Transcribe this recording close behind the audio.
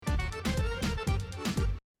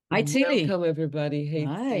Hi, Tilly. Welcome, everybody. Hey,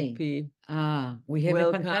 Hi. CP. We have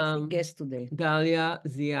a fantastic Welcome, guest today. Dalia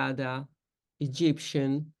Ziada,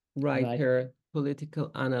 Egyptian Right. writer,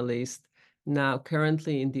 political analyst, now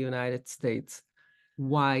currently in the United States.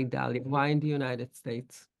 Why, Dalia? Why in the United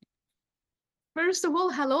States? First of all,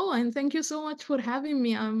 hello, and thank you so much for having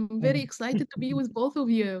me. I'm very excited to be with both of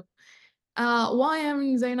you. Why I'm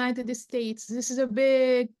in the United States? This is a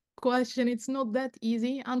big question. It's not that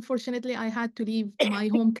easy. Unfortunately, I had to leave my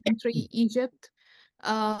home country, Egypt.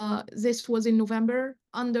 This was in November.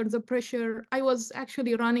 Under the pressure, I was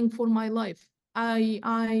actually running for my life.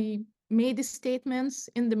 I made statements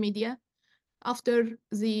in the media after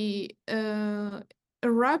the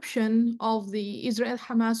eruption of the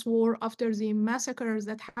Israel-Hamas war, after the massacres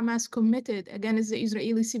that Hamas committed against the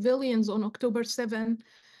Israeli civilians on October 7,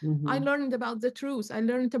 I Mhm. learned about the truth. I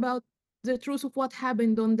learned about the truth of what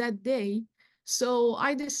happened on that day. So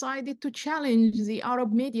I decided to challenge the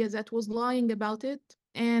Arab media that was lying about it.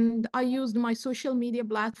 And I used my social media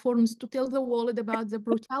platforms to tell the world about the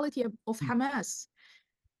brutality of Hamas.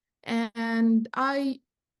 And I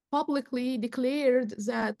publicly declared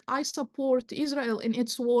that I support Israel in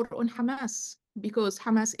its war on Hamas because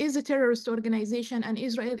Hamas is a terrorist organization and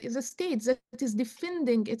Israel is a state that is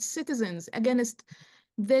defending its citizens against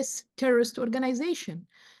this terrorist organization.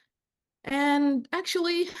 And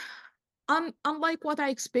actually, unlike what I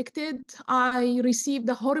expected, I received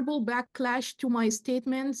a horrible backlash to my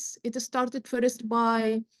statements. It started first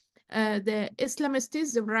by the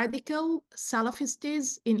Islamists, the radical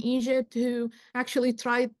Salafists in Egypt, who actually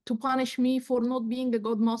tried to punish me for not being a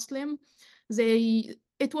good Muslim.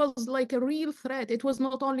 It was like a real threat. It was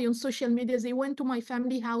not only on social media. They went to my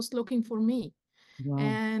family house looking for me. Wow.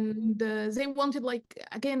 And they wanted, like,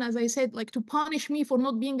 again, as I said, like, to punish me for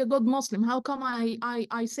not being a good Muslim. How come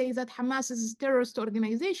I say that Hamas is a terrorist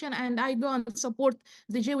organization and I go and support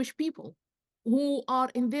the Jewish people who are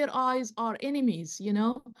in their eyes are enemies, you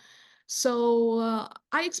know? So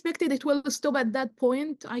I expected it will stop at that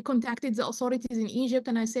point. I contacted the authorities in Egypt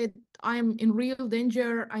and I said, I'm in real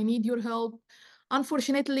danger. I need your help.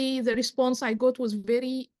 Unfortunately, the response I got was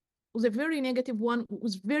a very negative one,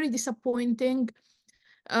 was very disappointing.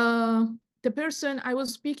 uh, the person I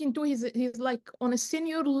was speaking to, he's like on a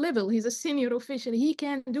senior level. He's a senior official. He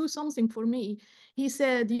can do something for me. He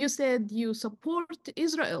said, "You said you support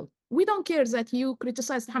Israel. We don't care that you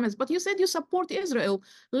criticized Hamas, but you said you support Israel.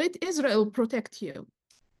 Let Israel protect you."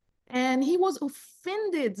 And he was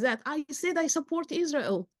offended that I said I support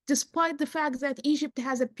Israel, despite the fact that Egypt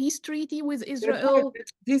has a peace treaty with That's why Israel.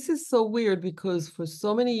 this is so weird because for so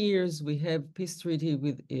many years we have peace treaty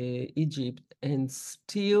with Egypt, and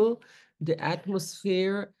still the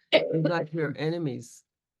atmosphere is like we're enemies.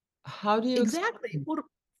 How do you Exactly. explain?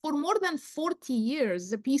 For more than 40 years,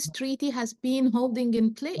 the peace treaty has been holding in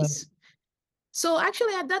place. So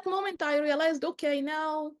actually at that moment I realized, okay,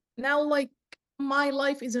 now like my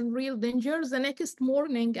life is in real danger. The next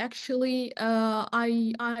morning, actually, I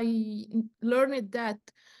learned that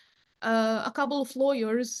a couple of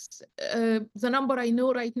lawyers, the number I know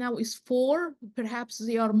right now is four, perhaps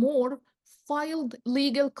they are more, filed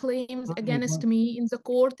legal claims Oh my against God. me in the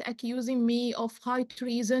court, accusing me of high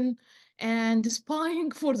treason and spying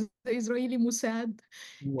for the Israeli Mossad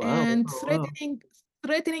Wow. and Oh, wow.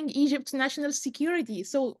 threatening Egypt's national security.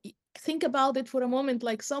 So think about it for a moment,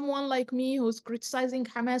 like someone like me who's criticizing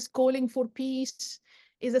Hamas, calling for peace,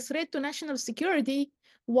 is a threat to national security,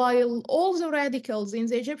 while all the radicals in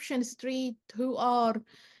the Egyptian street who are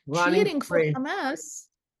Running cheering for free. Hamas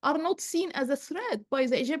are not seen as a threat by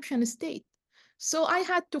the Egyptian state. So I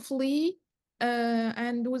had to flee.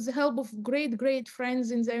 And with the help of great friends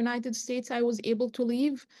in the United States, I was able to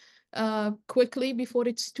leave quickly before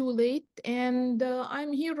it's too late. And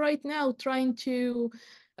I'm here right now trying to,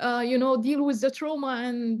 deal with the trauma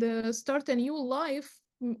and start a new life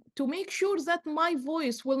to make sure that my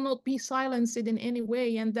voice will not be silenced in any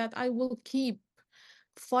way and that I will keep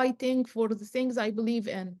fighting for the things I believe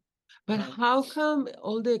in. But how come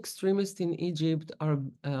all the extremists in Egypt are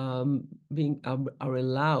are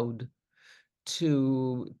allowed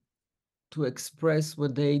to express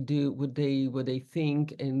what they do, what they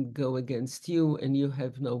think, and go against you, and you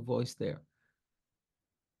have no voice there?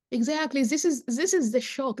 Exactly. This is the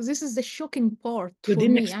shock. This is the shocking part You for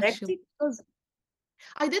didn't me, expect actually, it? because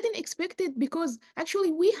I didn't expect it because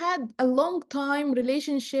actually we had a long time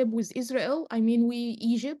relationship with Israel. I mean,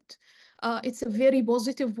 Egypt. It's a very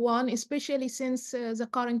positive one, especially since the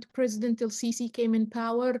current president El Sisi came in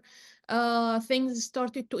power. Things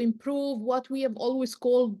started to improve. What we have always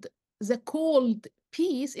called the cold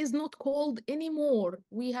peace is not called anymore.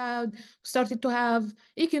 We had started to have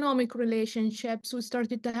economic relationships. We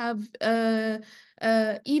started to have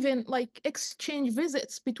even like exchange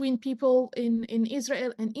visits between people in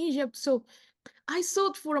Israel and Egypt. So I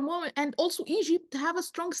thought for a moment, and also Egypt have a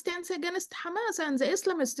strong stance against Hamas and the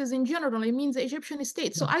Islamists in general. I mean, the Egyptian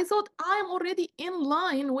state. So I thought I'm already in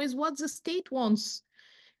line with what the state wants.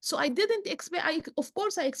 So I didn't expect, of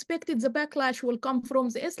course, I expected the backlash will come from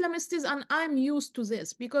the Islamists, and I'm used to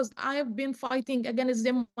this because I've been fighting against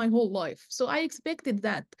them my whole life. So I expected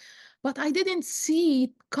that. But I didn't see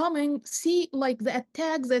it coming, see like the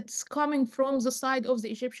attack that's coming from the side of the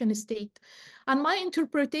Egyptian state. And my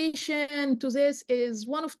interpretation to this is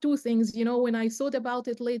one of two things, when I thought about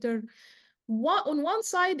it later. On one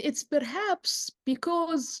side, it's perhaps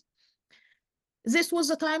because this was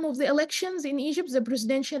the time of the elections in Egypt, the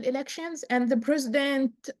presidential elections, and the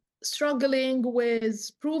president struggling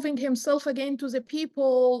with proving himself again to the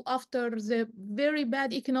people after the very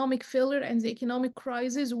bad economic failure and the economic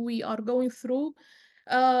crisis we are going through.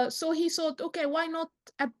 So he thought, okay, why not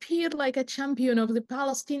appear like a champion of the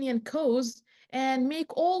Palestinian cause and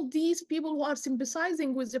make all these people who are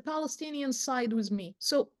sympathizing with the Palestinian side with me?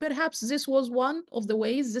 So perhaps this was one of the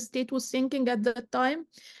ways the state was thinking at that time.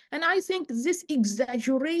 And I think this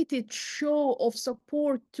exaggerated show of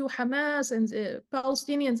support to Hamas and the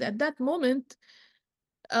Palestinians at that moment,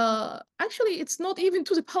 actually, it's not even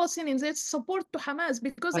to the Palestinians, it's support to Hamas,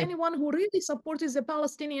 because Right. anyone who really supported the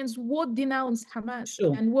Palestinians would denounce Hamas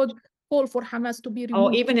Sure. and would call for Hamas to be Or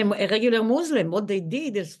removed. even a regular Muslim, what they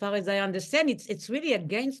did, as far as I understand, it's really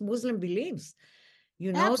against Muslim beliefs.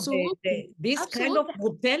 Absolutely. This kind of Absolutely.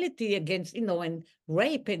 brutality against, and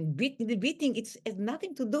rape and beating, it has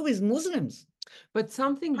nothing to do with Muslims. But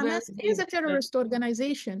something very Hamas is a terrorist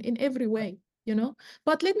organization in every way.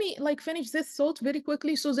 But let me like finish this thought very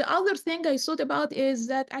quickly. So the other thing I thought about is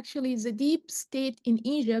that actually the deep state in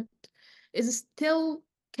Egypt is still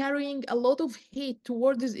carrying a lot of hate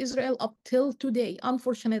towards Israel up till today,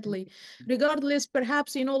 unfortunately. Regardless,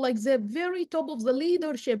 perhaps, like the very top of the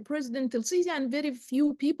leadership, President El-Sisi, and very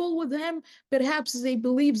few people with him, perhaps they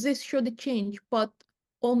believe this should change. But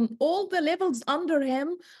on all the levels under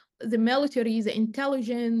him, the military, the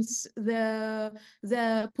intelligence, the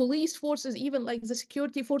police forces, even like the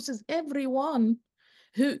security forces, everyone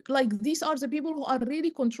who like these are the people who are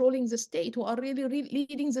really controlling the state, who are really, really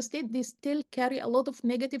leading the state. They still carry a lot of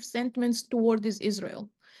negative sentiments towards Israel.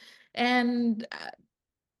 And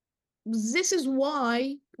this is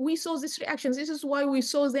why we saw this reaction. This is why we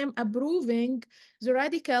saw them approving the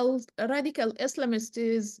radical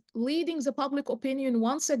Islamists leading the public opinion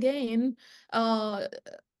once again,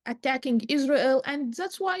 attacking Israel. And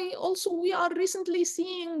that's why also we are recently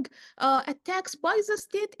seeing attacks by the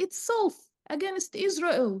state itself against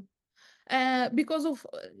Israel. Because of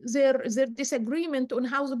their disagreement on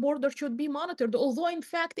how the border should be monitored. Although, in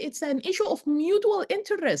fact, it's an issue of mutual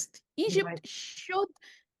interest. Egypt Right.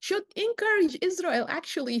 should encourage Israel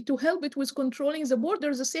actually to help it with controlling the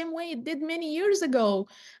borders the same way it did many years ago.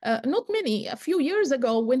 Not many, a few years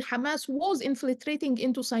ago, when Hamas was infiltrating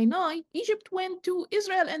into Sinai, Egypt went to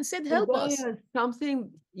Israel and said, help us.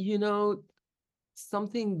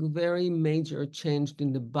 Something very major changed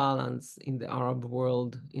in the balance in the Arab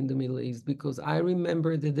world in the Middle East, because I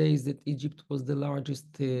remember the days that Egypt was the largest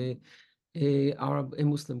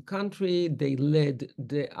Muslim country. They led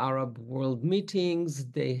the Arab world meetings.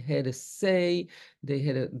 They had a say. They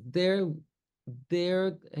had their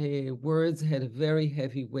words had a very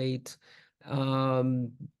heavy weight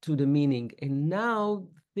to the meaning. And now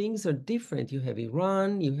things are different. You have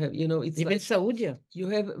Iran. You have, it's Even like Saudi. you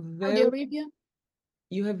have Saudi Arabia.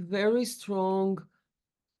 very strong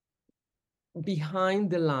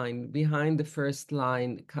behind the first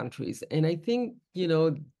line countries. And I think,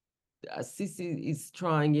 Sisi is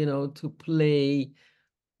trying, to play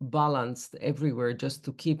balanced everywhere just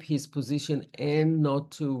to keep his position and not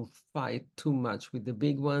to fight too much with the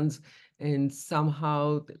big ones. And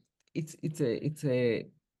somehow it's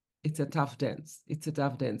a tough dance. It's a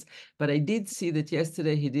tough dance. But I did see that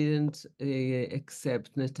yesterday he didn't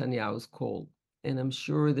accept Netanyahu's call. And I'm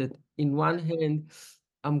sure that in one hand,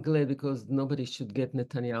 I'm glad, because nobody should get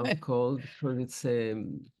Netanyahu's call, because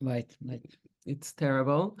Right. it's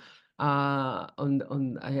terrible. I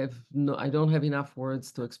don't have enough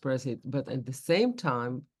words to express it. But at the same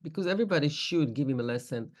time, because everybody should give him a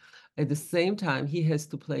lesson, at the same time, he has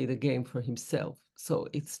to play the game for himself. So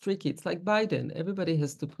it's tricky. It's like Biden. Everybody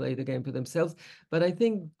has to play the game for themselves. But I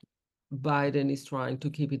think Biden is trying to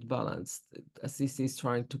keep it balanced. Assisi is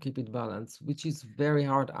trying to keep it balanced, which is very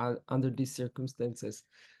hard under these circumstances.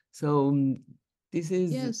 So this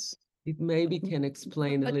is Yes. It maybe can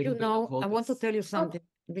explain a But little you bit of know, all I want to this. tell you something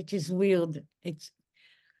which is weird. It's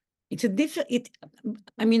a different.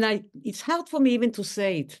 I mean, it's hard for me even to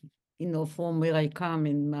say it. You know, from where I come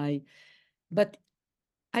in my, but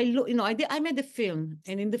I look. You know, I made a film,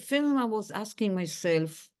 and in the film, I was asking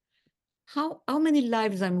myself, how many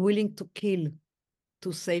lives I'm willing to kill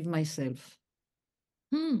to save myself.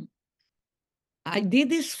 Hmm. I did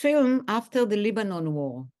this film after the Lebanon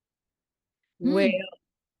war, where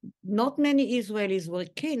Hmm. not many Israelis were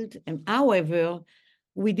killed. And however,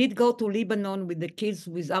 we did go to Lebanon with the kids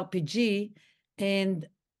with RPG, and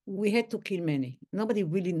we had to kill many. Nobody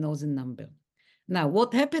really knows the number. Now,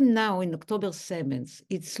 what happened now in October 7th,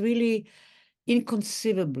 it's really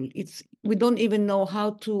inconceivable. We don't even know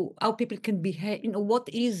how people can behave. You know, what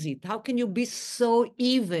is it? How can you be so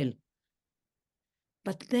evil?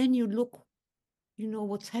 But then you look, you know,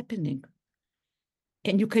 what's happening.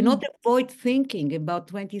 And you cannot avoid thinking about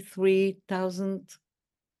 23,000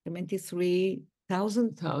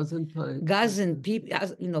 Thousand people,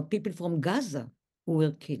 you know, people from Gaza who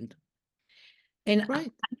were killed. And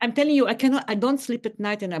Right. I'm telling you, I don't sleep at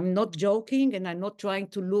night, and I'm not joking, and I'm not trying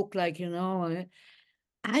to look like, you know,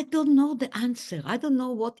 I don't know the answer. I don't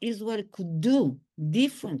know what Israel could do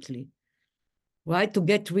differently, right, to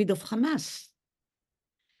get rid of Hamas.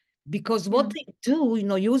 Because Yeah. what they do, you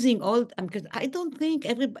know, using because I don't think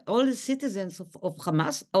all the citizens of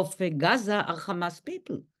Hamas, of Gaza are Hamas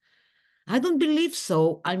people. I don't believe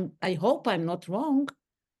so. I hope I'm not wrong,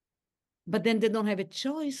 but then they don't have a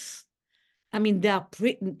choice. I mean, they are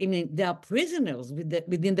prisoners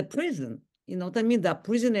within the prison. You know what I mean? They are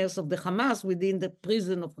prisoners of the Hamas within the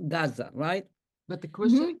prison of Gaza, right? But the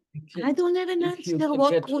question Mhm. is, I don't have an if you answer. can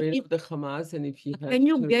What get could rid if of the Hamas and if you have can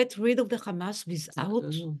you to, get rid of the Hamas without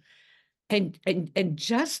and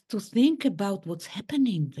just to think about what's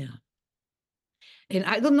happening there? And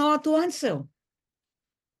I don't know how to answer.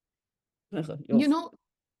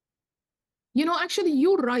 You know, actually,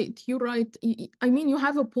 you're right. You're right. I mean, you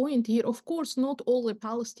have a point here. Of course, not all the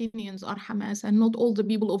Palestinians are Hamas and not all the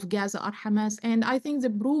people of Gaza are Hamas. And I think the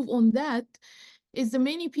proof on that is the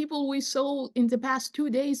many people we saw in the past 2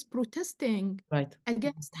 days protesting Right.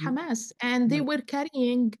 against Hamas. And they were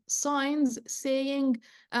carrying signs saying,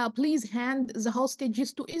 please hand the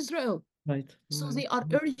hostages to Israel. Right. So they are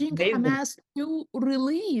urging Amazing. Hamas to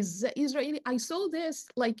release the Israeli. I saw this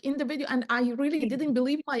like in the video, and I really didn't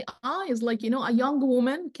believe my eyes. Like, a young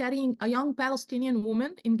woman carrying a young Palestinian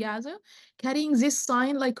woman in Gaza carrying this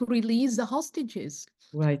sign like release the hostages.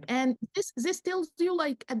 Right. And this tells you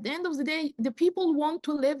like at the end of the day, the people want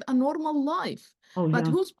to live a normal life. Oh, But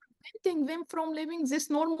yeah. who's preventing them from living this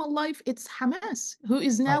normal life? It's Hamas, who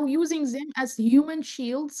is Right. now using them as human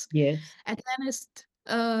shields Yes. against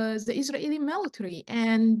the Israeli military.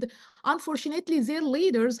 And unfortunately, their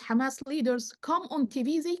leaders, Hamas leaders, come on TV.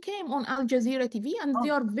 They came on Al Jazeera TV and they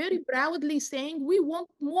Oh, are very proudly saying, we want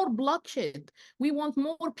more bloodshed. We want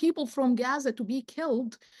more people from Gaza to be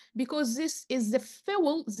killed because this is the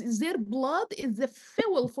fuel, their blood is the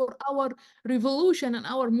fuel for our revolution and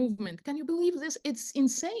our movement. Can you believe this? It's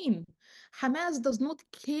insane. Hamas does not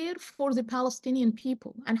care for the Palestinian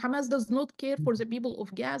people, and Hamas does not care for the people of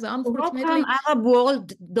Gaza. how come Unfortunately, Arab world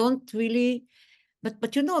don't really?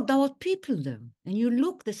 But you know, there are people there, and you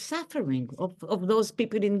look the suffering of those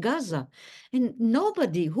people in Gaza, and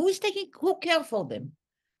nobody who care for them.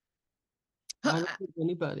 I don't think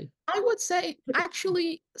anybody. I would say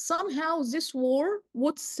actually somehow this war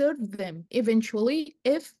would serve them eventually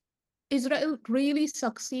if Israel really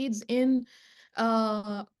succeeds in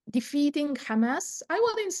defeating Hamas. I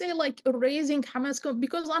wouldn't say like erasing Hamas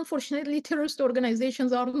because unfortunately terrorist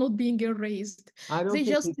organizations are not being erased. I don't They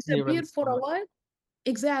think just it's disappear erased. for a while.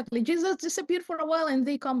 Exactly. Jesus disappear for a while and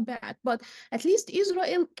they come back. But at least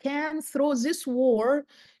Israel can throw this war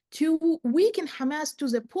to weaken Hamas to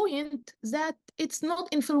the point that it's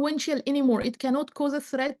not influential anymore. It cannot cause a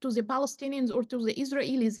threat to the Palestinians or to the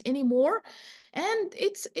Israelis anymore. And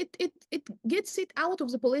it gets it out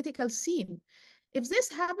of the political scene. If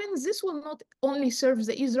this happens, this will not only serve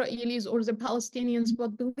the Israelis or the Palestinians,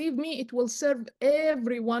 but believe me, it will serve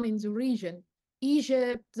everyone in the region.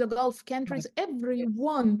 Egypt, the Gulf countries, Right.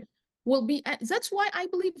 everyone will be. That's why I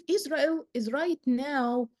believe Israel is right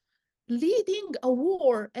now leading a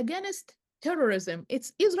war against terrorism.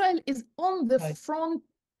 It's Israel is on the Right. front,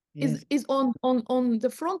 Yes. is on the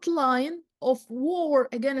front line of war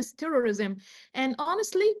against terrorism. And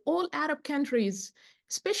honestly, all Arab countries,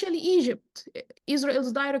 especially Egypt,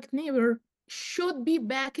 Israel's direct neighbor, should be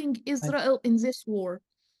backing Right. Israel in this war.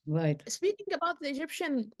 Right. Speaking about the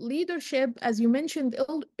Egyptian leadership, as you mentioned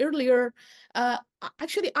earlier,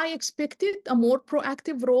 actually, I expected a more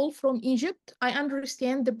proactive role from Egypt. I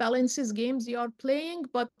understand the balances games they are playing,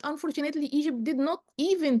 but unfortunately, Egypt did not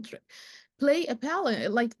even play a balance,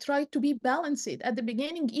 like try to be balanced. At the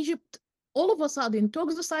beginning, Egypt all of a sudden took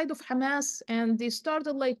the side of Hamas, and they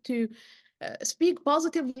started like to speak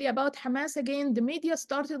positively about Hamas again. The media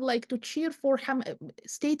started like to cheer for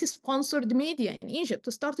state-sponsored media in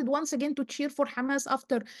Egypt started once again to cheer for Hamas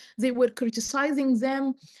after they were criticizing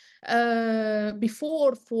them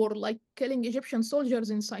before for like killing Egyptian soldiers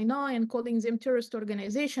in Sinai and calling them terrorist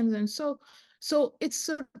organizations. And so it's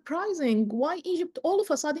surprising why Egypt all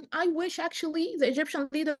of a sudden. I wish actually the Egyptian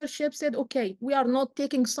leadership said, okay, we are not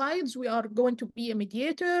taking sides. We are going to be a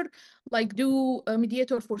mediator, like do a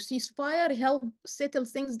mediator for ceasefire, help settle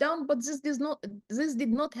things down. But this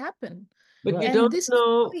did not happen. But you Right. And don't this is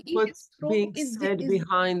know why what's Egypt's role being said is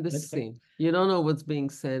behind the That's right. scene. You don't know what's being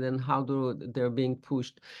said and how they're being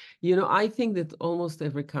pushed. You know, I think that almost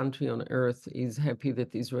every country on earth is happy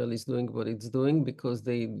that Israel is doing what it's doing because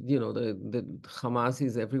they, you know, the Hamas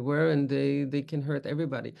is everywhere and they can hurt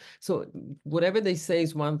everybody. So whatever they say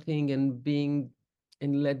is one thing,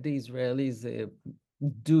 and let the Israelis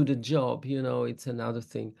do the job, you know, it's another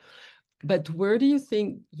thing. But where do you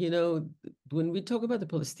think, you know, when we talk about the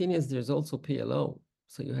Palestinians, there's also PLO.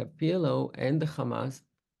 So you have PLO and the Hamas.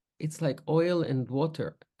 It's like oil and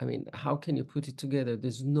water. I mean, how can you put it together?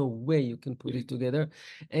 There's no way you can put it together.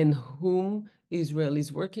 And whom Israel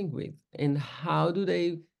is working with, and how do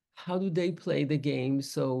they play the game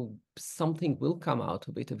so something will come out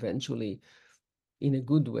of it eventually in a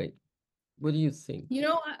good way? What do you think? You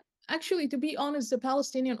know, actually, to be honest, the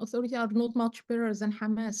Palestinian Authority are not much better than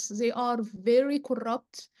Hamas. They are very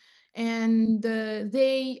corrupt, and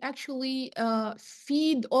they actually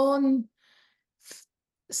feed on,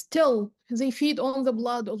 still, they feed on the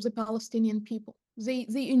blood of the Palestinian people. They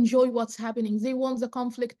enjoy what's happening. They want the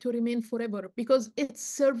conflict to remain forever because it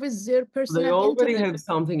serves their They personal already interest. have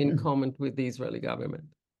something in common with the Israeli government.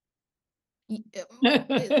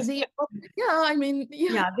 They, yeah, I mean,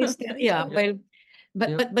 yeah. Yeah, this, yeah, well,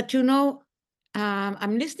 Yeah. but you know,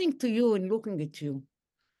 I'm listening to you and looking at you,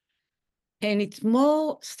 and it's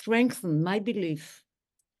more strengthened my belief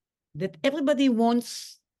that everybody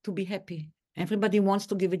wants to be happy. Everybody wants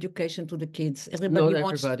to give education to the kids. Everybody Not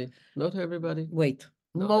wants. everybody. Not everybody. Wait,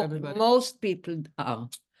 Not everybody. most people are.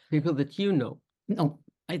 People that you know. No,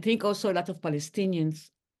 I think also a lot of Palestinians.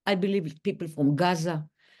 I believe people from Gaza,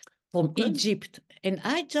 from Okay. Egypt, and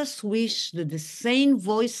I just wish that the same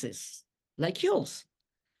voices like yours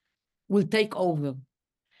will take over.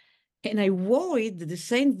 And I worried that the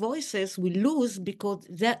same voices will lose because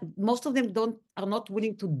most of them are not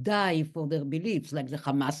willing to die for their beliefs, like the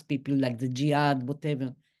Hamas people, like the Jihad,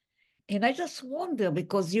 whatever. And I just wonder,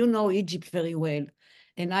 because you know Egypt very well,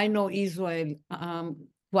 and I know Israel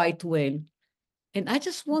quite well. And I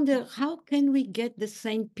just wonder, how can we get the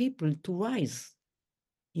same people to rise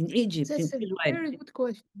in Egypt, in That's a Israel? very good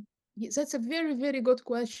question. Yes, that's a very, very good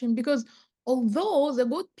question because although the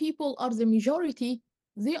good people are the majority,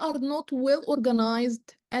 they are not well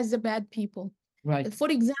organized as the bad people. Right. For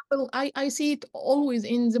example, I see it always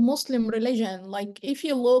in the Muslim religion. Like if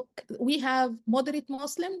you look, we have moderate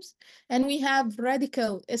Muslims and we have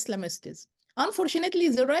radical Islamists. Unfortunately,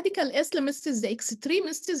 the radical Islamists, the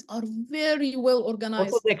extremists, are very well Also,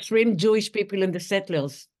 organized. the extreme Jewish people and the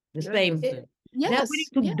settlers, the Yeah, same. the same. They are Yes,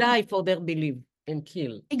 willing to yeah, die for their belief And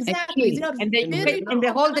kill. and exactly. They kill, are and they very rape. and they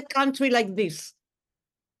well hold the organized. country like this.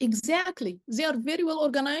 Exactly. They are very well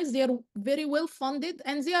organized, they are very well funded,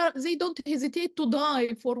 and they don't hesitate to die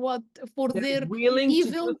for They're their willing to do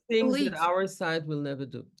evil things that beliefs. our side will never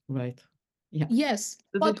do. Right. Yeah. Yes.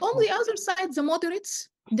 So But they- on the other side, the moderates,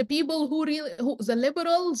 the people the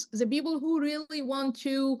liberals, the people who really want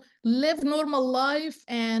to live normal life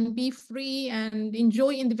and be free and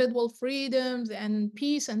enjoy individual freedoms and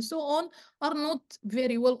peace and so on, are not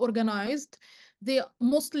very well organized.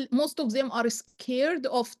 Most of them are scared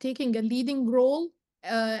of taking a leading role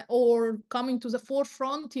or coming to the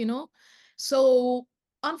forefront, you know. So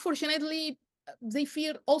unfortunately, they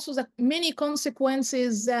fear also that many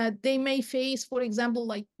consequences that they may face, for example,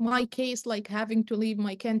 like my case, like having to leave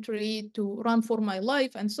my country to run for my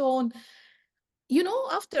life and so on. You know,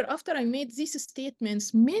 after I made these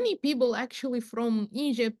statements, many people actually from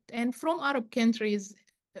Egypt and from Arab countries,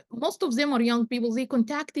 most of them are young people, they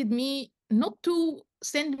contacted me not to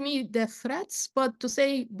send me the threats, but to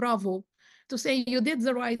say bravo, to say you did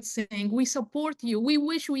the right thing, we support you, we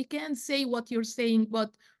wish we can say what you're saying, but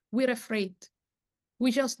we're afraid,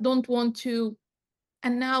 we just don't want to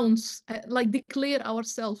announce, like declare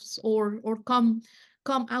ourselves, or come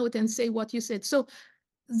out and say what you said. So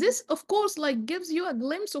this, of course, like gives you a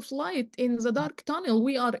glimpse of light in the dark tunnel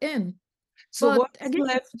we are in. So But what's again,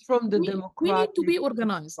 left from the we need to be democratic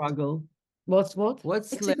organized. struggle? What's what?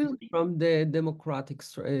 What's Excuse left me. from the democratic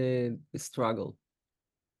struggle?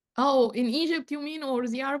 Oh, in Egypt, you mean, or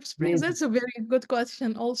the Arab Spring? Yes. That's a very good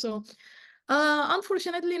question also.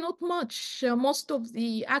 Unfortunately, not much. Most of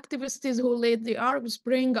the activists who led the Arab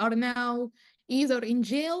Spring are now either in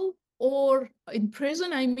jail or in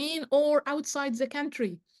prison, I mean, or outside the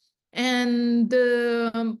country. And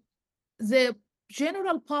the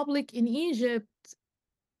general public in Egypt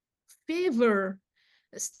favor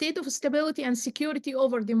a state of stability and security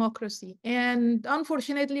over democracy. And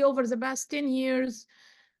unfortunately, over the past 10 years,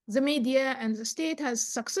 the media and the state has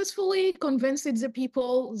successfully convinced the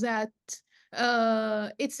people that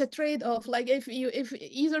it's a trade-off. Like if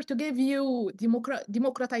either to give you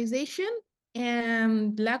democratization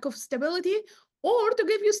and lack of stability, or to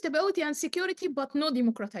give you stability and security but no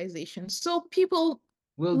democratization. So people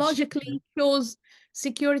Will logically chose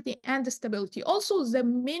security and stability. Also, the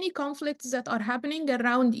many conflicts that are happening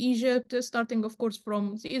around Egypt, starting, of course,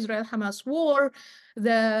 from the Israel-Hamas war,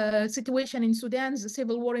 the situation in Sudan, the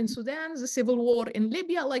civil war in Sudan, the civil war in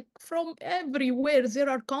Libya, like from everywhere, there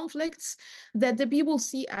are conflicts that the people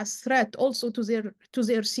see as threat also to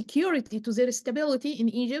their security, to their stability in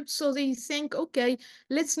Egypt. So they think, okay,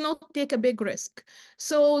 let's not take a big risk.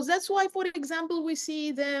 So that's why, for example, we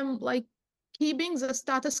see them like keeping the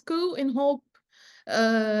status quo in hope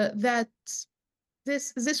that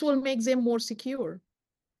this will make them more secure.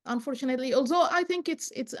 Unfortunately, although I think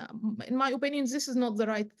it's in my opinion, this is not the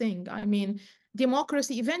right thing. I mean,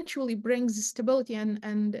 democracy eventually brings stability,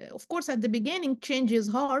 and of course at the beginning change is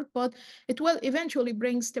hard, but it will eventually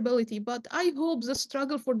bring stability. But I hope the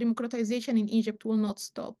struggle for democratization in Egypt will not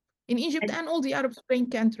stop, in Egypt and all the Arab Spring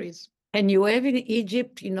countries. And you have in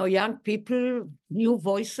Egypt, young people, new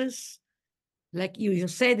voices. Like you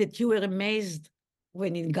said that you were amazed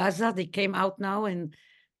when in Gaza they came out now, and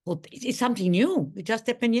it's something new. It just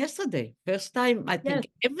happened yesterday. First time, I think,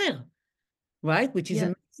 ever, right? Which is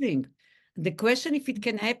Yes. amazing. The question if it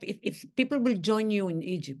can happen, if people will join you in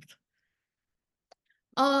Egypt.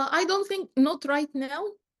 I don't think, not right now,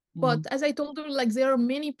 but as I told you, like there are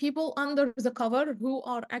many people under the cover who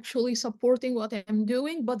are actually supporting what I'm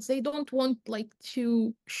doing, but they don't want like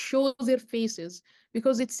to show their faces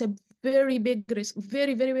because it's a very big risk,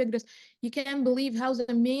 very, very big risk. You can't believe how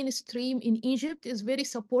the mainstream in Egypt is very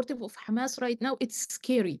supportive of Hamas right now. It's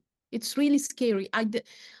scary. It's really scary.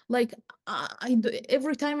 Like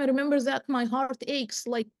every time I remember that, my heart aches.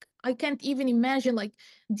 Like I can't even imagine, like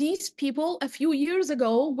these people a few years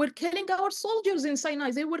ago were killing our soldiers in Sinai.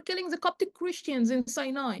 They were killing the Coptic Christians in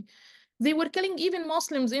Sinai. They were killing even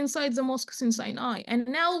Muslims inside the mosques in Sinai. And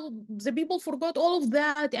now the people forgot all of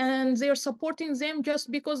that and they're supporting them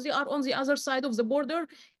just because they are on the other side of the border,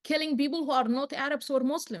 killing people who are not Arabs or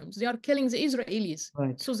Muslims. They are killing the Israelis.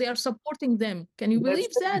 Right. So they are supporting them. Can you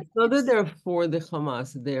believe that? It's not that they're for the Hamas.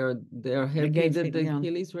 They're happy Against that it, they yeah.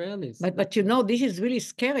 kill Israelis. But this is really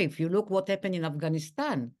scary. If you look what happened in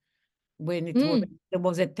Afghanistan, when there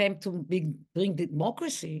was attempt to bring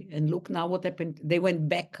democracy, and look now what happened. They went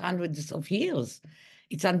back hundreds of years.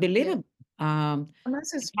 It's unbelievable.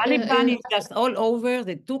 Taliban is just all over.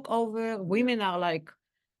 They took over. Women are like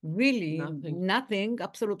really nothing,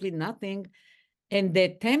 absolutely nothing. And the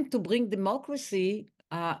attempt to bring democracy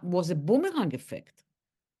was a boomerang effect.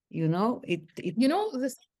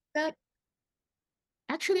 That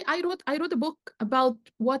actually I wrote a book about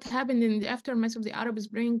what happened in the aftermath of the Arab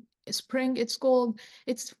Spring.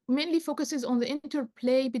 It's mainly focuses on the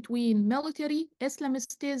interplay between military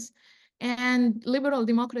Islamists and liberal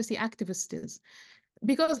democracy activists,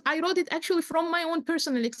 because I wrote it actually from my own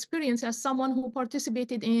personal experience as someone who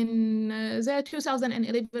participated in the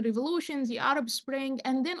 2011 revolution, the Arab Spring,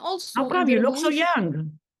 and then also how come in the you look so revolution.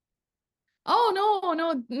 young? Oh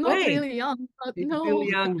no, not Wait. really young, but It's no. still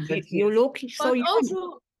young, but You look so But young.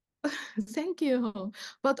 also, thank you.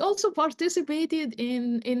 But also participated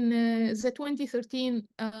in the 2013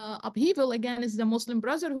 upheaval against the Muslim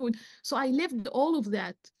Brotherhood. So I lived all of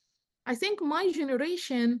that. I think my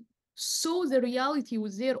generation saw the reality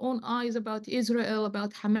with their own eyes about Israel,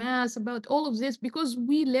 about Hamas, about all of this, because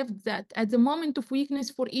we lived that. At the moment of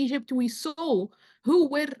weakness for Egypt, we saw who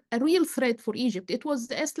were a real threat for Egypt. It was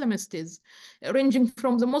the Islamists, ranging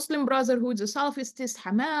from the Muslim Brotherhood, the Salafists,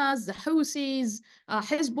 Hamas, the Houthis,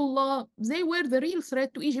 Hezbollah. They were the real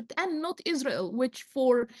threat to Egypt and not Israel, which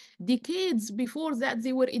for decades before that,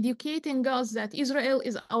 they were educating us that Israel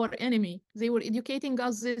is our enemy. They were educating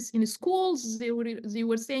us this in schools. They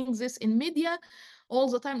were saying this in media all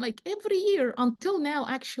the time, like every year until now,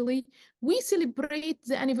 actually. We celebrate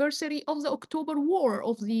the anniversary of the October War,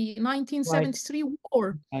 of the 1973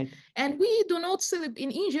 war. Right. And we do not celebrate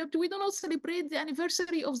in Egypt, we do not celebrate the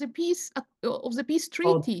anniversary of the peace Oh,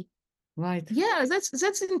 treaty. right. Yeah, that's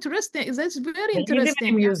interesting. That's very There is even a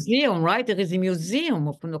interesting. museum, right? There is a museum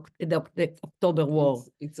of the October War.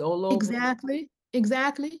 It's all over. Exactly.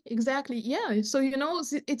 Yeah. So,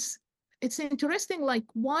 it's interesting, like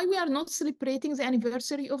why we are not celebrating the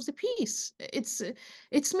anniversary of the peace.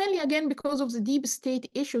 It's mainly again because of the deep state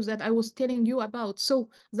issues that I was telling you about. So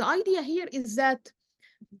the idea here is that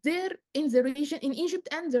there in the region, in Egypt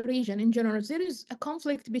and the region in general, there is a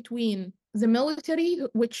conflict between the military,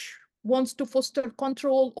 which wants to foster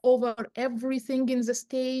control over everything in the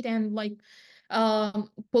state and like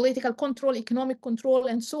political control, economic control,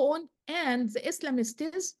 and so on, and the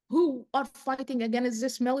Islamists who are fighting against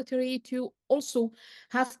this military to also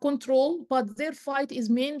have control, but their fight is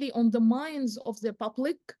mainly on the minds of the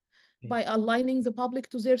public by aligning the public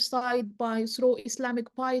to their side by through Islamic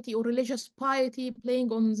piety or religious piety, playing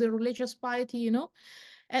on the religious piety.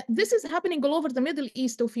 This is happening all over the Middle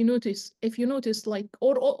East, if you notice, like,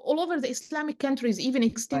 or all over the Islamic countries, even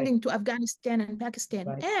extending to Afghanistan and Pakistan.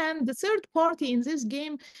 Right. And the third party in this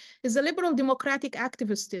game is the liberal democratic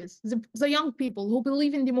activists, the young people who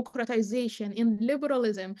believe in democratization, in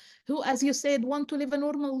liberalism, who, as you said, want to live a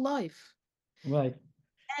normal life. Right.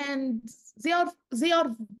 And they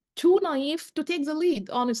are too naive to take the lead,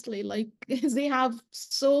 honestly. Like they have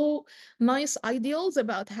so nice ideals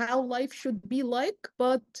about how life should be like,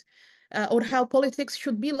 but or how politics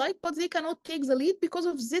should be like, but they cannot take the lead because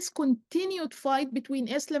of this continued fight between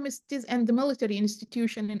Islamists and the military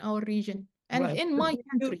institution in our region and Right. in my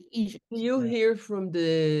country, Egypt. Do you hear from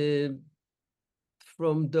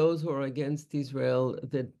those who are against Israel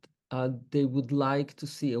that they would like to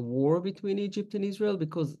see a war between Egypt and Israel?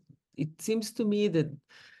 Because it seems to me that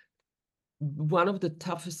one of the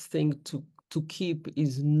toughest thing to keep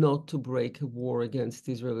is not to break a war against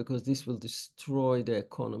Israel, because this will destroy the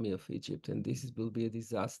economy of Egypt, and will be a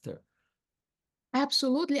disaster.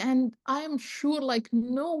 Absolutely. And I'm sure like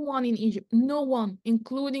no one in Egypt, no one,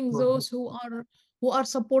 including those who are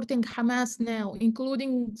supporting Hamas now,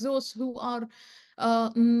 including those who are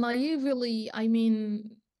naively, I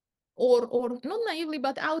mean, or not naively,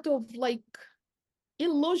 but out of like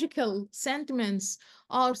illogical sentiments,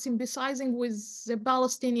 are sympathizing with the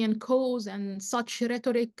Palestinian cause and such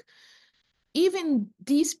rhetoric. Even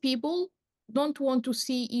these people don't want to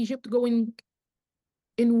see Egypt going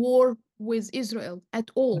in war with Israel at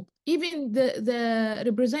all. Even the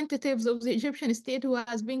representatives of the Egyptian state who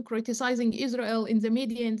has been criticizing Israel in the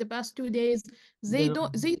media in the past 2 days, they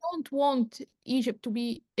don't want Egypt to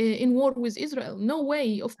be in war with Israel. No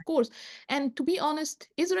way, of course. And to be honest,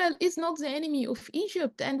 Israel is not the enemy of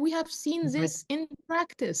Egypt, and we have seen this in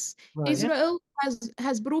practice. Right. Israel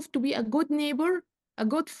has proved to be a good neighbor, a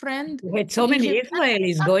good friend We had to so many Egypt.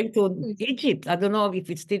 Israelis going to Egypt. I don't know if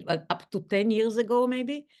it's still up to 10 years ago,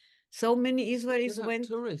 maybe. So many Israelis went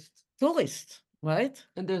tourists, right?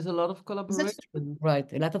 And there's a lot of collaboration. Right,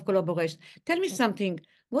 a lot of collaboration. Tell me something.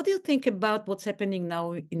 What do you think about what's happening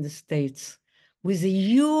now in the States with a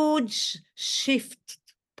huge shift,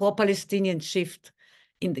 pro-Palestinian shift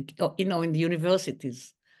in the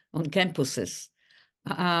universities, on campuses?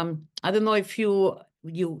 I don't know if you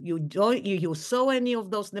saw any of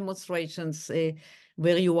those demonstrations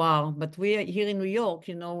where you are, but we are here in New York,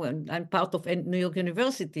 and I'm part of New York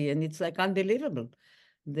University, and it's like unbelievable.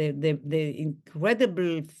 The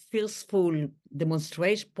incredible, fierceful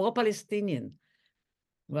demonstration, pro-Palestinian,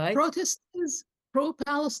 right? Protesters,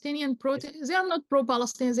 pro-Palestinian protesters, they are not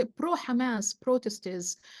pro-Palestinians, they're pro-Hamas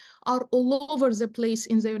protesters are all over the place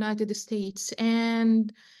in the United States.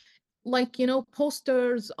 And like,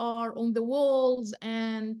 posters are on the walls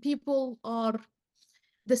and people are.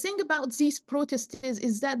 The thing about these protests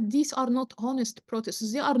is that these are not honest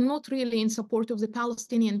protests. They are not really in support of the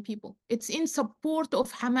Palestinian people. It's in support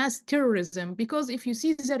of Hamas terrorism, because if you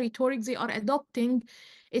see the rhetoric they are adopting,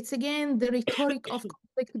 it's again the rhetoric of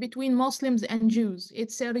conflict between Muslims and Jews.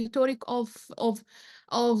 It's a rhetoric of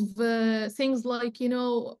things like,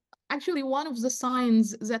 actually one of the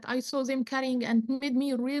signs that I saw them carrying and made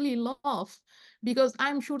me really laugh, because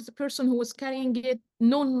I'm sure the person who was carrying it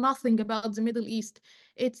know nothing about the Middle East.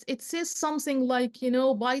 It says something like, you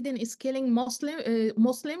know, Biden is killing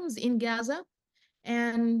Muslims in Gaza,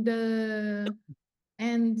 and the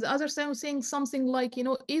other side was saying something like, you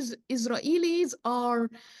know, Israelis are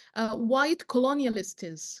white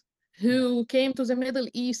colonialists who came to the Middle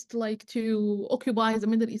East like to occupy the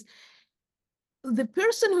Middle East. The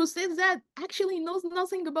person who said that actually knows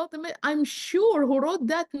nothing about I'm sure who wrote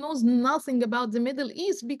that knows nothing about the Middle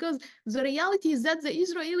East, because the reality is that the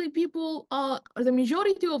Israeli people, the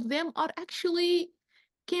majority of them are actually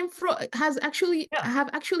came from, has actually Yeah, have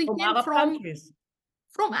actually from came Arab countries.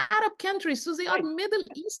 from Arab countries. So they are Right. Middle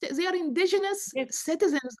East, they are indigenous Yes.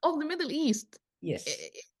 citizens of the Middle East. Yes.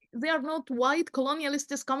 They are not white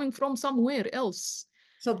colonialists coming from somewhere else.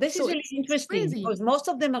 So this is So really it's interesting crazy. because most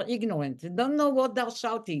of them are ignorant. They don't know what they're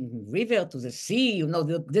shouting, river to the sea, you know,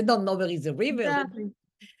 they don't know where is the river. Exactly.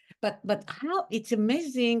 But how it's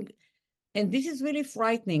amazing, and this is really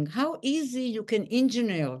frightening, how easy you can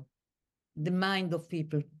engineer the mind of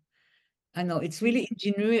people. I know it's really like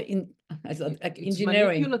It's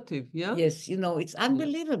engineering. manipulative, yeah? Yes, you know, it's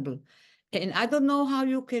unbelievable. And I don't know how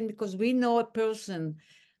you can, because we know a person,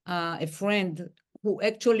 a friend who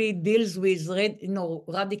actually deals with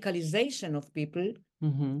radicalization of people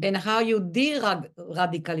and how you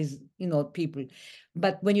de-radicalize, people.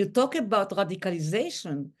 But when you talk about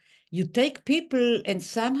radicalization, you take people and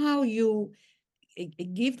somehow you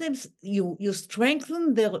give them, you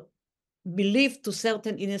strengthen their belief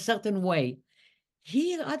in a certain way.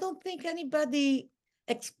 Here, I don't think anybody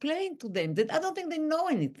explained to them that I don't think they know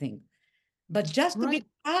anything, but just to be Right.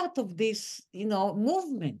 part of this,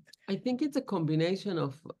 movement. I think it's a combination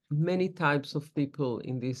of many types of people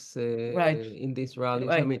in Right, these rallies.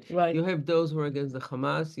 I mean, right. you have those who are against the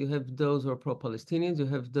Hamas, you have those who are pro-Palestinians, you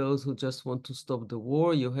have those who just want to stop the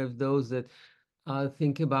war, you have those that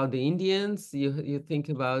think about the Indians, you think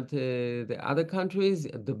about the other countries,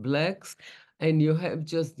 the blacks, and you have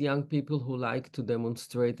just young people who like to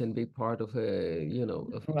demonstrate and be part of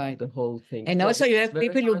of Right. the whole thing. And So also you it's have very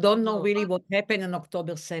people who hard to don't know know. really what happened on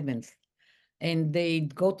October 7th. And they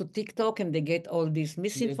go to TikTok and they get all this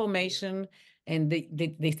misinformation, and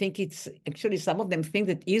they think it's actually, some of them think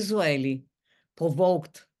that Israeli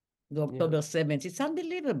provoked the October 7th. It's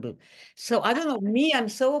unbelievable. So I don't know, me, I'm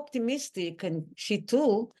so optimistic, and she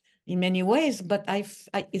too, in many ways, but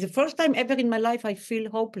it's the first time ever in my life I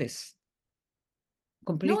feel hopeless.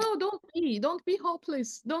 Completely. No, don't be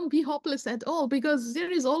hopeless. Don't be hopeless at all, because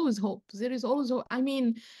there is always hope. There is always hope. I mean,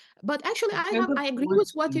 but actually, Kind of I agree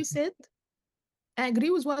with what you coincidence. said. I agree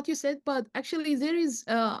with what you said, but actually there is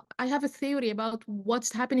I have a theory about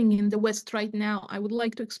what's happening in the West right now. I would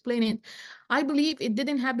like to explain it. I believe it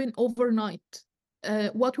didn't happen overnight.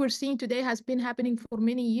 What we're seeing today has been happening for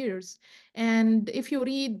many years. And if you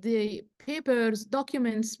read the papers,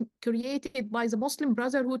 documents created by the Muslim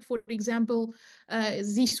Brotherhood, for example,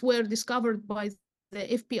 these were discovered by the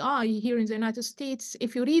FBI here in the United States.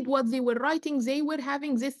 If you read what they were writing, they were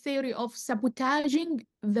having this theory of sabotaging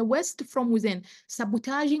the West from within,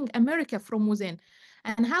 sabotaging America from within.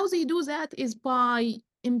 And how they do that is by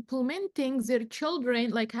implementing their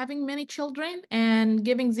children, like having many children and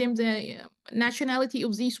giving them the nationality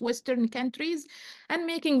of these Western countries and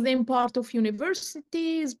making them part of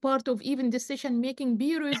universities, part of even decision-making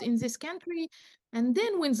bureaus in this country. And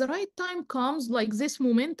then when the right time comes, like this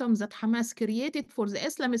momentum that Hamas created for the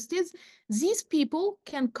Islamists, these people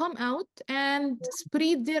can come out and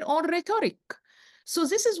spread their own rhetoric. So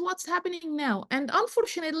this is what's happening now. And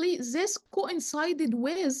unfortunately, this coincided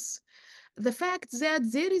with the fact that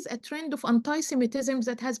there is a trend of anti-Semitism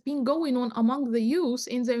that has been going on among the youth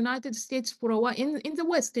in the United States for a while, in the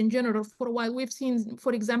West in general for a while. We've seen,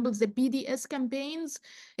 for example, the BDS campaigns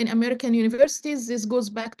in American universities. This goes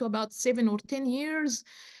back to about 7 or 10 years.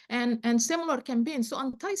 And similar campaigns. So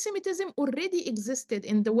anti-Semitism already existed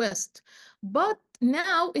in the West, but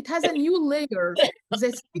now it has a new layer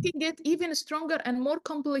that's making it even stronger and more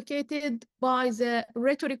complicated by the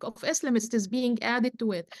rhetoric of Islamists being added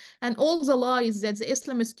to it. And all the lies that the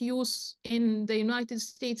Islamist youth in the United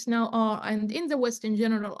States now are, and in the West in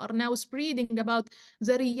general, are now spreading about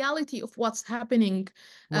the reality of what's happening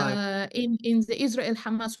in the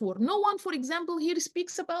Israel-Hamas war. No one, for example, here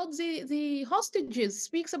speaks about the hostages,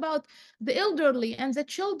 speaks about the elderly and the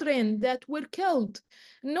children that were killed.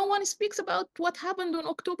 No one speaks about what happened on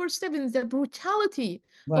October 7th, the brutality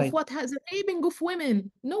of what has the raping of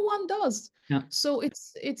women. No one does. Yeah. So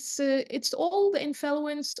it's all the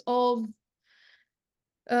influence of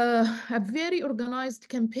a very organized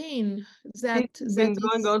campaign This has that been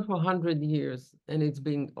going is on for 100 years, and it's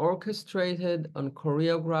been orchestrated and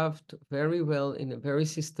choreographed very well in a very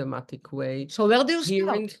systematic way. So where do you Here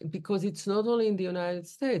start? because it's not only in the United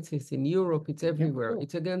States, it's in Europe, it's everywhere. sure.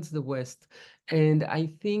 It's against the West. And I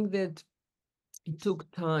think that it took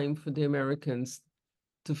time for the Americans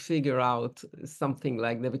to figure out something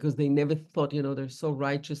like that because they never thought, they're so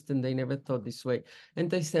righteous and they never thought this way.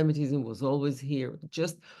 Anti-Semitism was always here.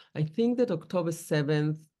 Just, I think that October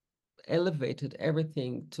 7th elevated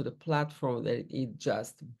everything to the platform that it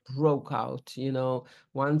just broke out,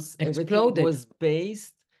 once everything Exploded. was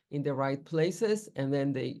based in the right places and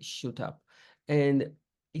then they shoot up. And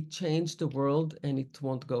it changed the world and it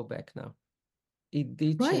won't go back now. It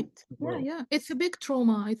did change right. the Yeah, world. yeah. It's a big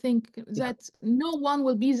trauma. I think that no one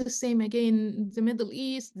will be the same again. The Middle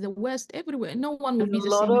East, the West, everywhere. No one will And a be the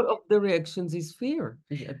lot same of the reactions is fear.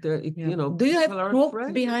 Yeah. Do Do you have people are troops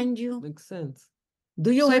afraid. behind you? Makes sense.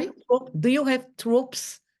 Do you Sorry? have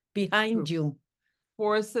troops behind Troops. you?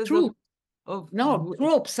 Forces True. of No,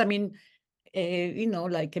 troops. I mean,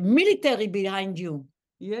 like a military behind you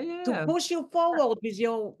yeah, to yeah. push you forward with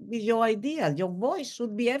your ideas. Your voice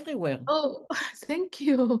should be everywhere. Oh, thank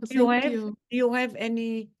you. Do Thank you. you have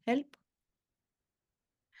any help?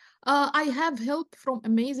 I have help from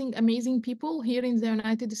amazing, amazing people here in the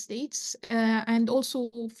United States, and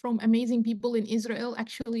also from amazing people in Israel.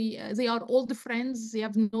 Actually, they are old friends. They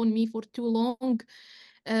have known me for too long.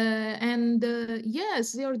 And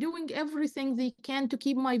yes, they are doing everything they can to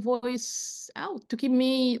keep my voice out, to keep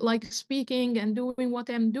me like speaking and doing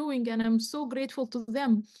what I'm doing. And I'm so grateful to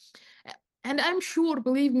them. And I'm sure,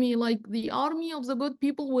 believe me, like the army of the good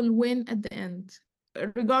people will win at the end,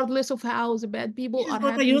 regardless of how the bad people This is are what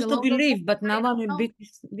I having a used to lot of believe, but right now I'm a now. bit.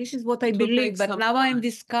 This is what I It will believe, take but some now I'm time.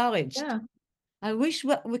 discouraged. Yeah. I wish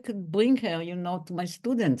we could bring her, to my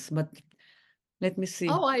students, but let me see.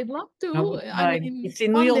 Oh, I'd love I will to. I try. mean, It's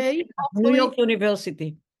in one day, New York hopefully.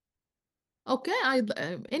 University. Okay, I'd But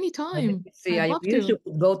let anytime. me see. I'd I love wish to. you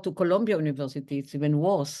could go to Columbia University. It's even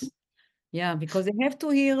worse. Yeah, because they have to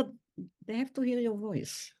hear your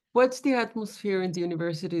voice. What's the atmosphere in the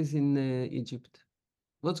universities in Egypt?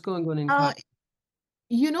 What's going on in Uh,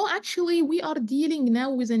 Cairo? Actually, we are dealing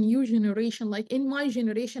now with a new generation. Like in my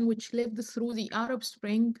generation, which lived through the Arab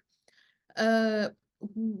Spring, uh,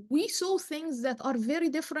 we saw things that are very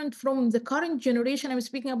different from the current generation. I'm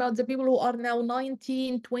speaking about the people who are now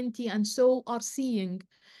 19, 20, and so are seeing.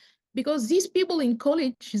 Because these people in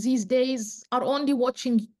college these days are only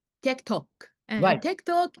watching TikTok, and Right.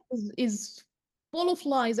 TikTok is full of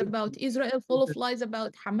lies about Israel, full of lies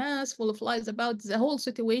about Hamas, full of lies about the whole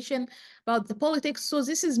situation, about the politics. So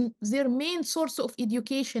this is their main source of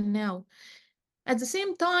education now. At the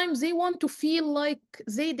same time, they want to feel like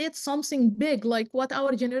they did something big, like what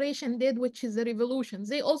our generation did, which is the revolution.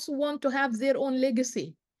 They also want to have their own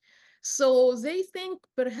legacy. So they think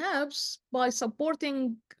perhaps by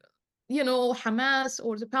supporting Hamas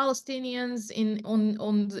or the Palestinians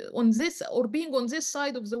on this, or being on this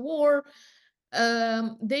side of the war,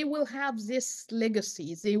 they will have this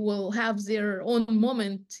legacy. They will have their own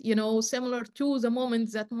moment, similar to the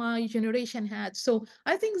moments that my generation had. So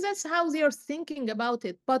I think that's how they are thinking about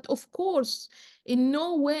it. But of course, in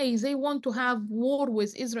no way they want to have war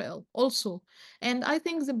with Israel also. And I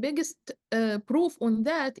think the biggest proof on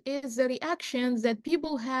that is the reactions that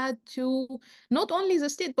people had to not only the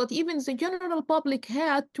state, but even the general public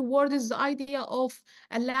had towards the idea of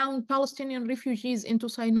allowing Palestinian refugees into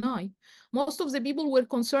Sinai. Most of the people were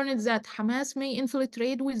concerned that Hamas may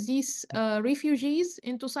infiltrate with these refugees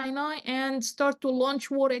into Sinai and start to launch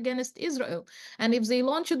war against Israel. And if they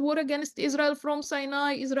launched war against Israel from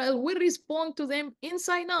Sinai, Israel will respond to them in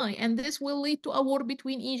Sinai, and this will lead to a war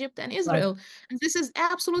between Egypt and Right. Israel. And this is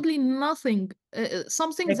absolutely nothing,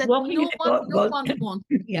 something Like that walking in no one wants.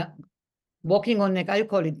 yeah, walking on, like, how you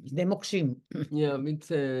call it, the mokshim, Yeah,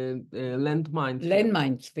 it's a landmine field.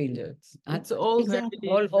 landmines field. Yeah, it's all Exactly,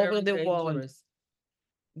 very, all over very the world. dangerous.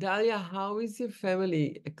 Dalia, how is your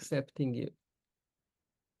family accepting you?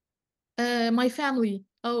 My family,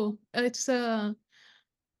 oh, it's uh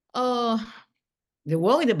They're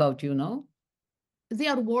worried about you, no? they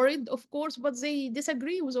are worried, of course, but they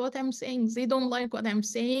disagree with what I'm saying. They don't like what I'm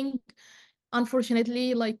saying.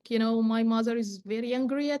 Unfortunately, like, my mother is very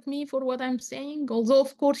angry at me for what I'm saying. Although,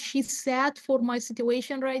 of course, she's sad for my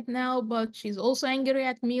situation right now, but she's also angry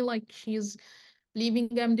at me, like she's believing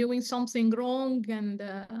I'm doing something wrong. And,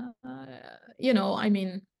 I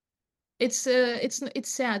mean, it's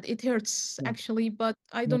sad. It hurts Yeah. actually, but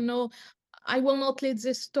I Yeah. don't know. I will not let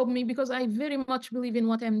this stop me because I very much believe in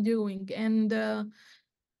what I'm doing. And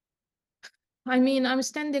I mean, I'm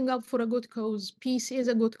standing up for a good cause. Peace is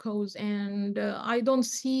a good cause, and I don't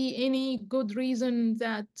see any good reason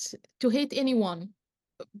that to hate anyone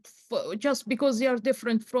just because they are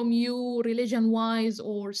different from you, religion-wise,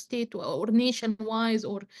 or state or nation-wise,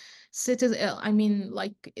 or citizen. I mean,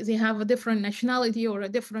 like they have a different nationality or a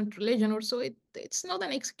different religion, or so. It's not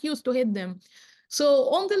an excuse to hate them. So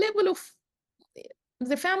on the level of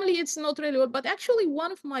the family, it's not really well. But actually,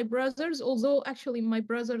 one of my brothers, although actually my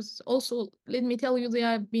brothers also, let me tell you, they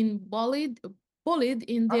have been bullied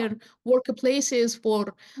in their workplaces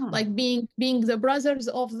for like being the brothers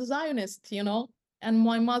of the Zionists, you know. And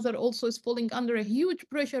my mother also is falling under a huge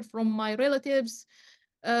pressure from my relatives.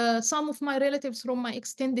 Some of my relatives from my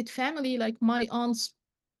extended family, like my aunts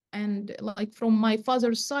and like from my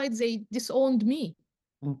father's side, they disowned me.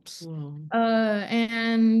 Oops. Wow.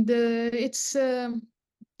 And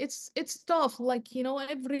it's tough. Like, you know,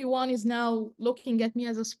 everyone is now looking at me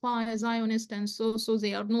as a spy, a Zionist, and so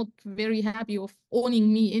they are not very happy of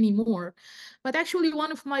owning me anymore. But actually,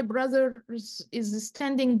 one of my brothers is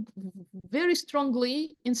standing very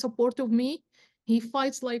strongly in support of me. He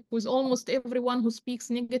fights like with almost everyone who speaks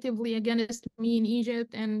negatively against me in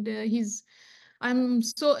Egypt, and I'm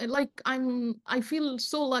so like I feel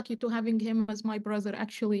so lucky to having him as my brother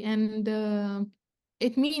actually, and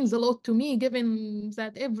it means a lot to me given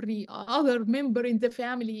that every other member in the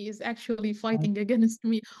family is actually fighting against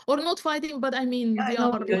me, or not fighting, but I mean they I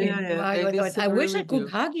know are you. like, Yeah, Right, I right, right. I disagree wish I with could you.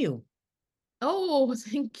 hug you. oh,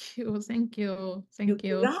 thank you, thank you, You, thank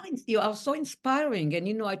you you, are, you are so inspiring. And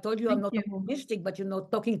you know, I told you I'm thank not you, optimistic, but you know,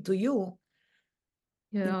 talking to you,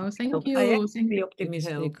 you yeah, know, thank I am you, thank really you. It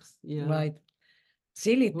optimistic. helps. Yeah. Right.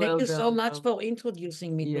 Silly, thank Well you so done. much for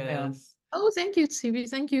introducing me to her. Yes. Oh, thank you, Tsibi.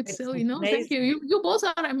 Thank you, It's Silly. No, thank you. amazing. You both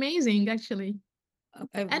are amazing, actually.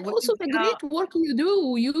 And also the We are, great work you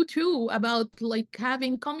do, you too, about like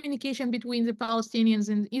having communication between the Palestinians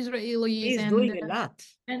and Israelis, she's doing a lot.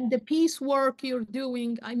 and the peace work you're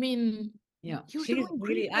doing. I mean, Yeah, you're she's doing great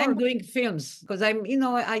really, I'm work. doing films because I'm, you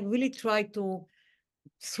know, I really try to,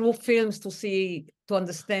 through films to see, to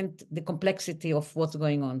understand the complexity of what's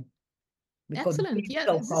going on because Excellent. it's Yeah,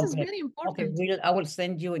 so this is complex. very Okay, important. I will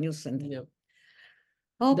send you and you send it. Yeah.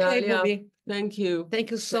 Okay, Dalia, Bobby, thank you.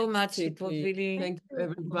 thank you so Thanks, much. It was Titi. really Thank you, you.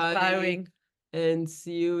 everybody. inspiring. And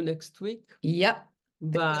see you next week. Yeah.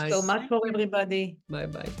 Thank you Bye. so much Thank for you. everybody.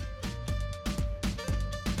 Bye-bye.